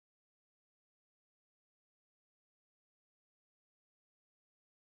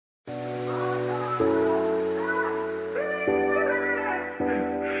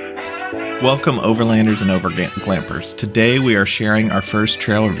Welcome Overlanders and Overglampers. Today we are sharing our first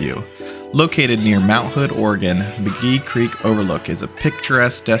trail review. Located near Mount Hood, Oregon, McGee Creek Overlook is a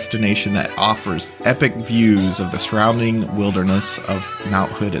picturesque destination that offers epic views of the surrounding wilderness of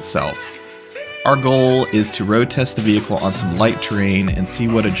Mount Hood itself. Our goal is to road test the vehicle on some light terrain and see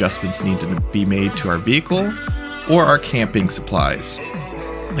what adjustments need to be made to our vehicle or our camping supplies.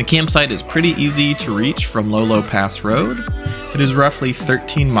 The campsite is pretty easy to reach from Lolo Pass Road. It is roughly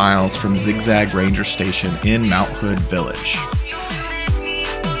 13 miles from Zigzag Ranger Station in Mount Hood Village.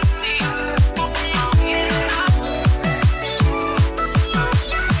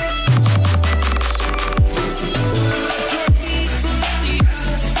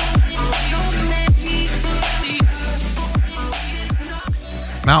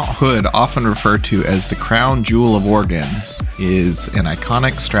 Mount Hood, often referred to as the crown jewel of Oregon, is an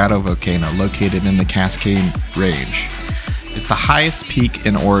iconic stratovolcano located in the Cascade Range. It's the highest peak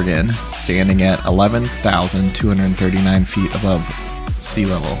in Oregon, standing at 11,239 feet above sea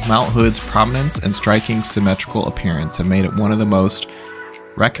level. Mount Hood's prominence and striking symmetrical appearance have made it one of the most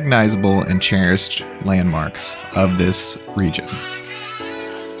recognizable and cherished landmarks of this region.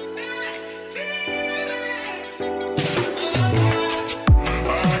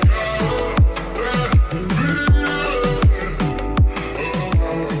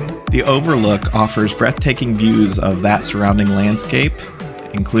 The Overlook offers breathtaking views of that surrounding landscape,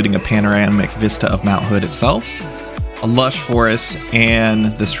 including a panoramic vista of Mount Hood itself, a lush forest, and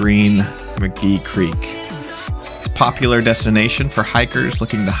the serene McGee Creek. It's a popular destination for hikers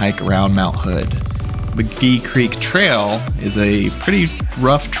looking to hike around Mount Hood. McGee Creek Trail is a pretty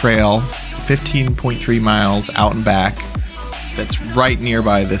rough trail, 15.3 miles out and back, that's right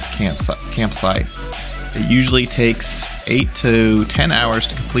nearby this campsite. It usually takes 8 to 10 hours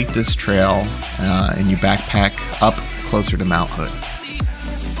to complete this trail, and you backpack up closer to Mount Hood.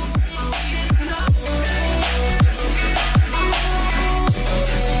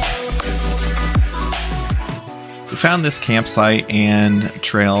 We found this campsite and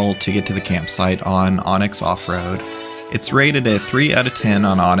trail to get to the campsite on OnX Offroad. It's rated a 3 out of 10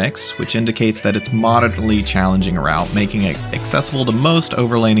 on OnX, which indicates that it's moderately challenging a route, making it accessible to most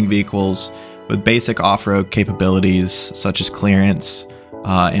overlanding vehicles with basic off-road capabilities such as clearance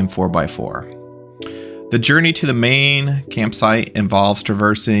and 4x4. The journey to the main campsite involves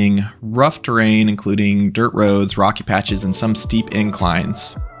traversing rough terrain, including dirt roads, rocky patches, and some steep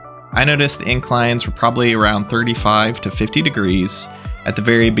inclines. I noticed the inclines were probably around 35 to 50 degrees at the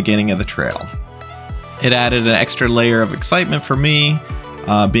very beginning of the trail. It added an extra layer of excitement for me,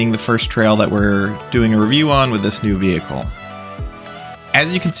 being the first trail that we're doing a review on with this new vehicle.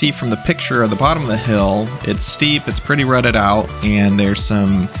 As you can see from the picture at the bottom of the hill, it's steep, it's pretty rutted out, and there's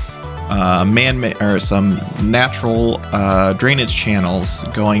some some natural drainage channels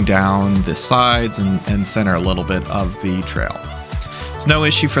going down the sides and center a little bit of the trail. It's no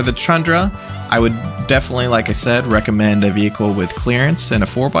issue for the tundra. I would definitely, like I said, recommend a vehicle with clearance and a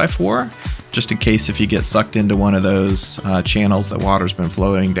 4x4, just in case if you get sucked into one of those channels that water's been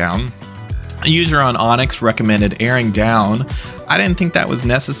flowing down. A user on OnX recommended airing down. I didn't think that was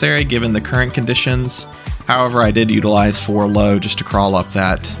necessary given the current conditions. However, I did utilize 4 low just to crawl up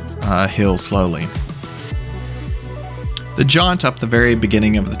that hill slowly. The jaunt up the very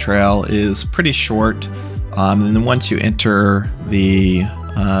beginning of the trail is pretty short, and then once you enter the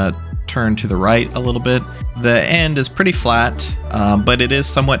turn to the right a little bit, the end is pretty flat, but it is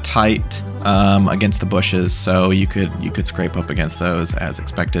somewhat tight against the bushes, so you could scrape up against those as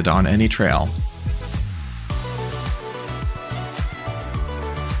expected on any trail.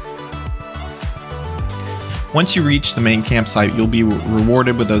 Once you reach the main campsite, you'll be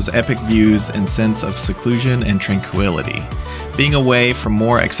rewarded with those epic views and sense of seclusion and tranquility. Being away from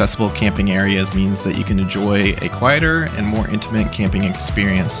more accessible camping areas means that you can enjoy a quieter and more intimate camping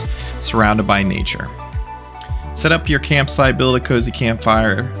experience surrounded by nature. Set up your campsite, build a cozy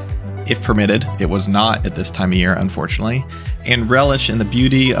campfire, if permitted. It was not at this time of year, unfortunately, and relish in the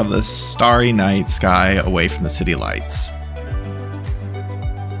beauty of the starry night sky away from the city lights.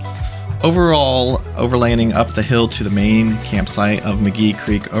 Overall, overlanding up the hill to the main campsite of McGee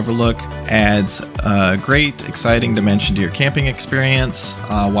Creek Overlook adds a great, exciting dimension to your camping experience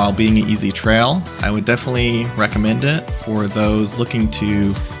while being an easy trail. I would definitely recommend it for those looking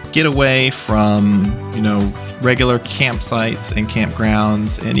to get away from, regular campsites and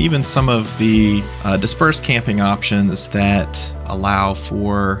campgrounds, and even some of the dispersed camping options that allow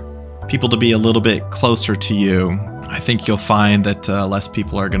for people to be a little bit closer to you I think you'll find that less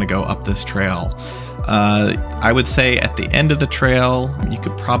people are going to go up this trail. I would say at the end of the trail, you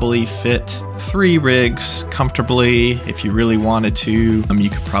could probably fit 3 rigs comfortably. If you really wanted to, you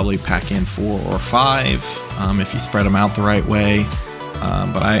could probably pack in 4 or 5 if you spread them out the right way.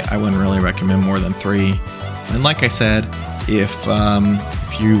 But I wouldn't really recommend more than 3. And like I said, if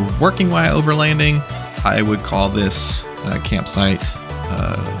you're working while overlanding, I would call this campsite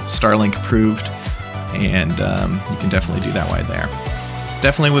Starlink approved, and you can definitely do that while there.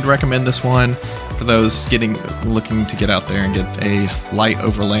 Definitely would recommend this one for those looking to get out there and get a light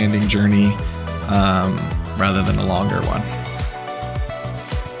overlanding journey rather than a longer one.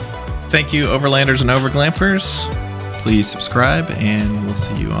 Thank you, overlanders and overglampers. Please subscribe, and we'll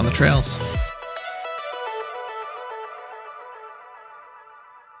see you on the trails.